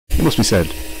It must be said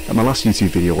that my last YouTube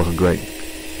video wasn't great,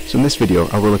 so in this video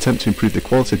I will attempt to improve the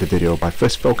quality of the video by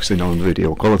first focusing on the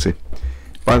video quality.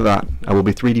 By that, I will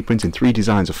be 3D printing 3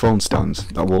 designs of phone stands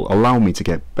that will allow me to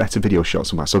get better video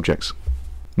shots of my subjects.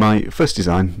 My first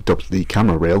design, dubbed the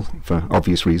camera rail for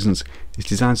obvious reasons, is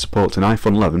designed to support an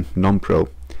iPhone 11 non-Pro,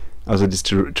 as it is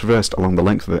traversed along the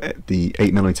length of the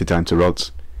 8mm diameter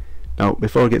rods. Now,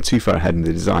 before I get too far ahead in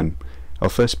the design, I'll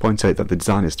first point out that the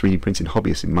design is 3D printing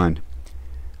hobbyists in mind,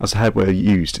 as the hardware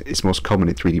used is most common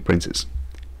in 3D printers.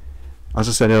 As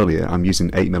I said earlier, I'm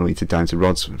using 8mm diameter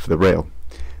rods for the rail,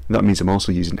 and that means I'm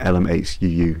also using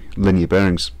LM8UU linear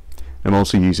bearings. I'm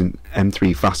also using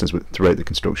M3 fasteners throughout the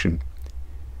construction.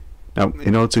 Now,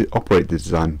 in order to operate the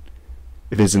design,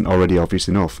 if it isn't already obvious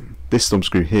enough, this thumb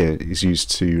screw here is used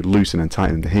to loosen and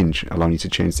tighten the hinge, allowing you to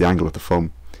change the angle of the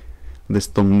phone. And this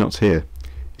thumb nut here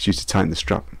is used to tighten the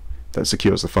strap that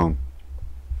secures the phone.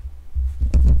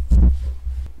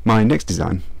 My next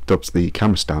design, dubbed the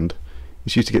camera stand,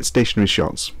 is used to get stationary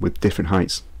shots with different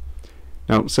heights.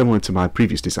 Now, similar to my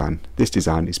previous design, this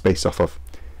design is based off of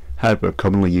hardware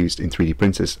commonly used in 3D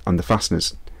printers, and the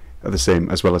fasteners are the same,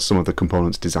 as well as some of the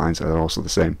components designs are also the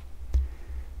same.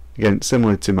 Again,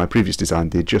 similar to my previous design,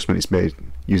 the adjustment is made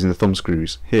using the thumb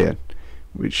screws here,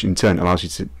 which in turn allows you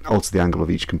to alter the angle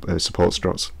of each support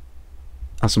struts.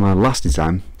 As for my last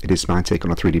design, it is my take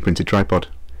on a 3D printed tripod.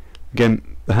 Again,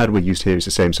 the hardware used here is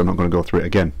the same, so I'm not going to go through it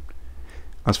again.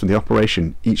 As for the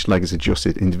operation, each leg is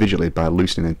adjusted individually by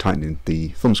loosening and tightening the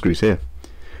thumb screws here.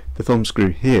 The thumb screw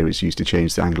here is used to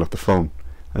change the angle of the phone,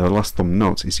 and the last thumb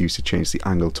nut is used to change the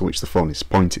angle to which the phone is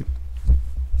pointing.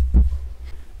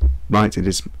 Right, it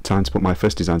is time to put my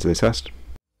first design to the test.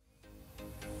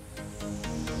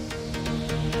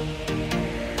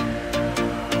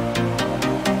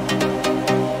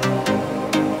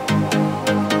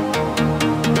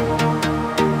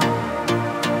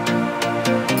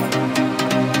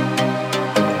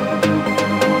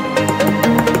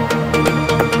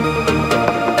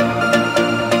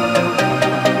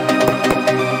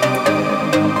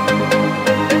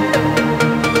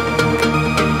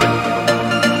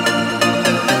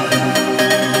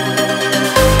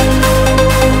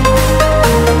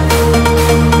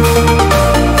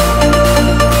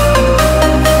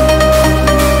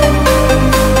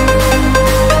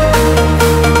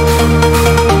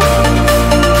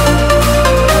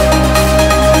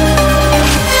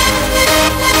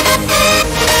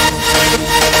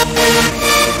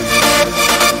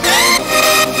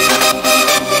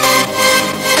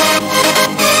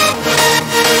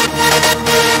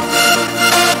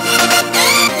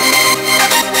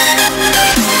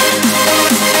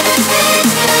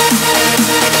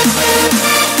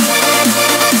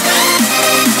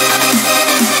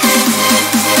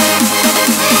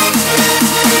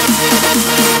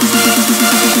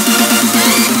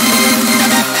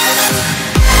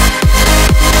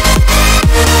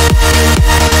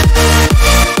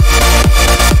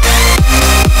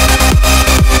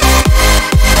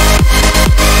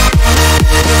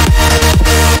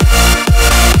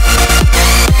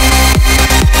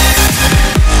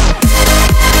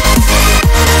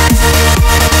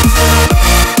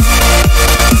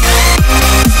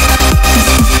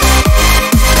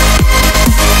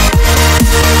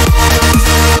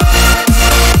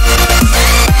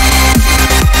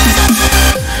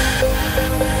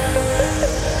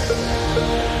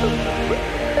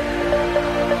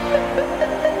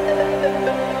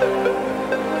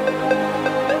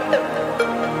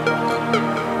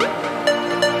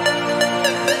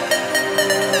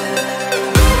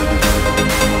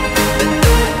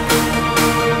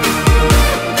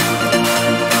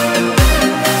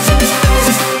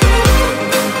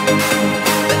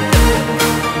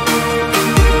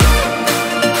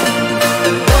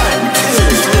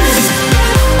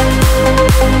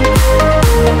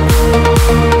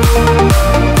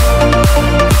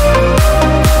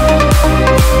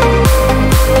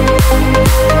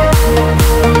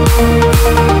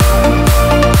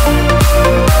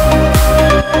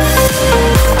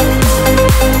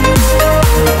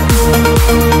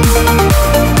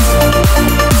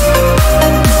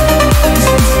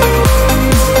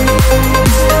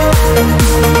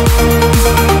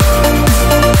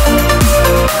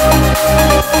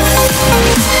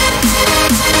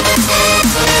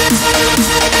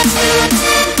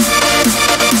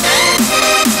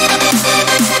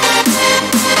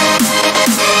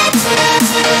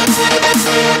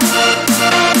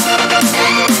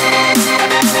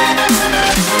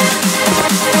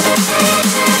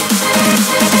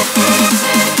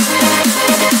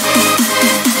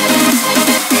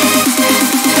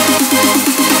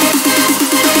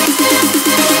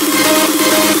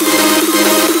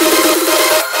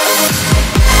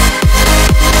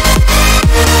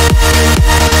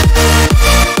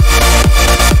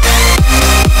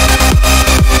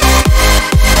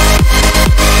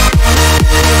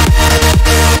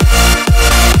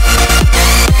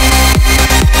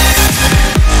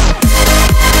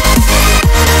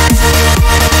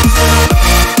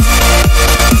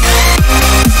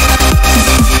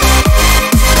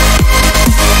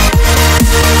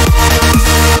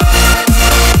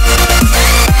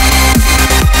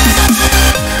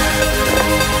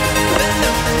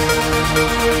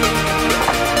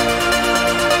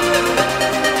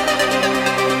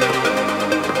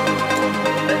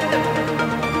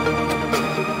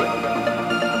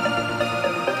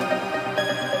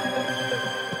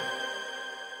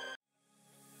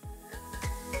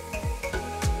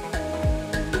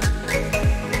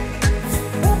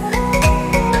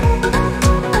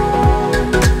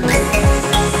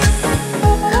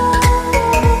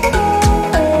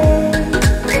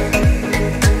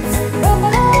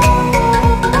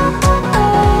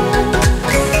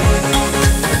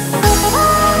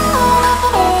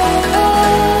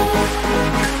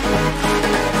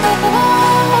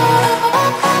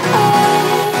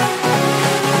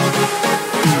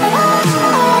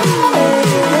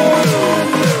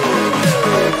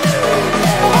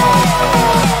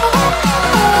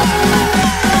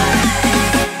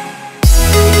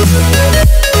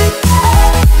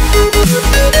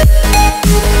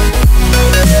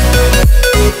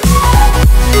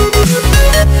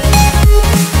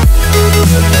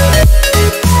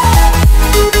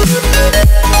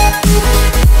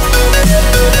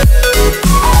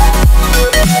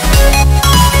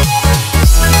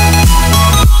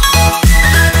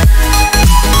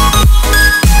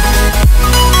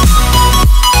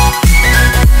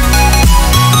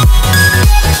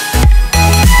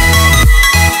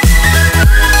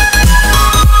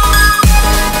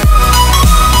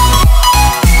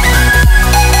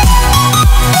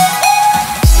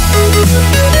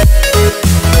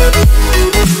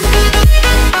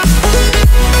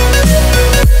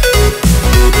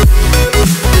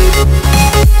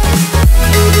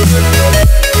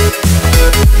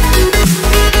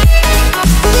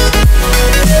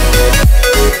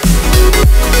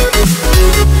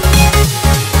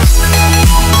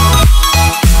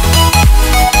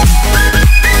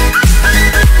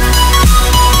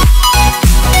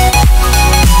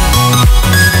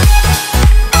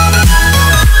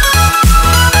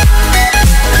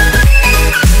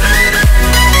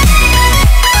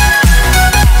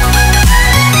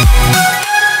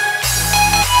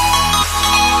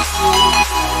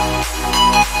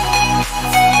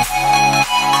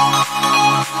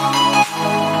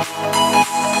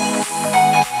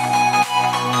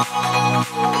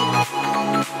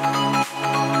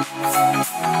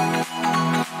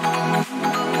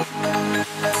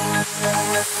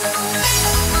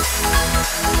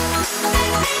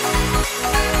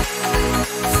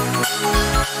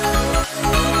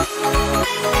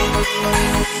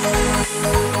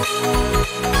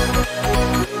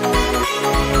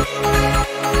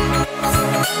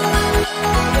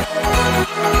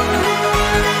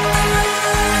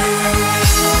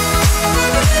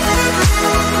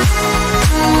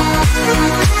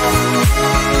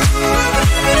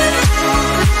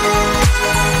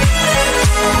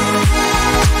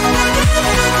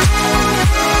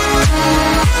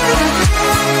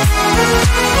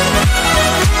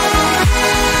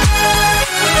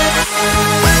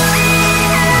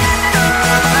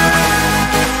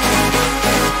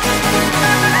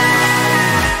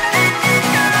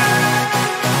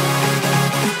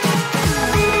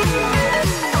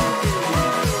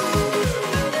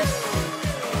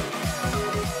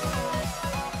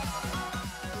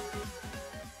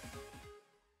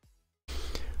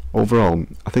 Overall,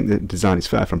 I think the design is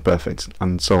far from perfect,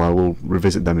 and so I will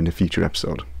revisit them in a future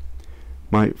episode.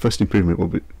 My first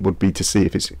improvement would be to see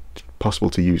if it's possible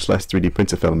to use less 3D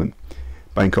printer filament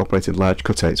by incorporating large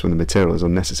cutouts when the material is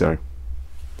unnecessary.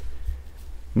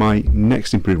 My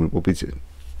next improvement will be to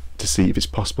see if it's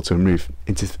possible to remove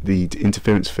the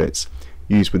interference fits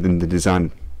used within the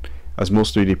design, as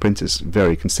most 3D printers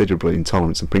vary considerably in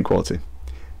tolerance and print quality. It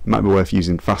might be worth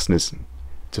using fasteners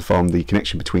to form the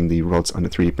connection between the rods and the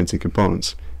 3D printing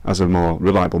components as a more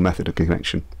reliable method of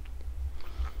connection.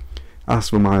 As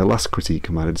for my last critique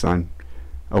of my design,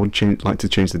 I would like to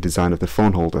change the design of the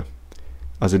phone holder.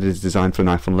 As it is designed for an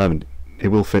iPhone 11, it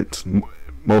will fit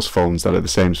most phones that are the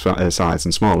same size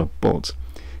and smaller, but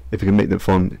if you can make the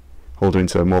phone holder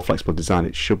into a more flexible design,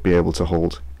 it should be able to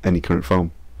hold any current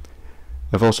phone.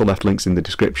 I've also left links in the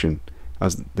description,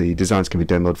 as the designs can be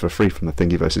downloaded for free from the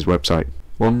Thingiverse's website.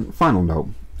 One final note: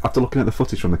 after looking at the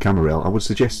footage from the camera rail, I would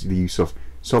suggest the use of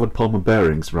solid polymer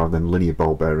bearings rather than linear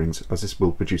ball bearings, as this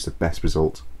will produce the best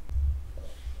result.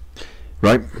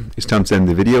 Right, it's time to end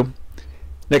the video.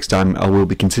 Next time I will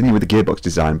be continuing with the gearbox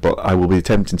design, but I will be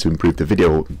attempting to improve the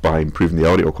video by improving the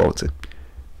audio quality.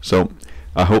 So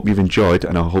I hope you've enjoyed,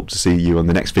 and I hope to see you on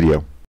the next video.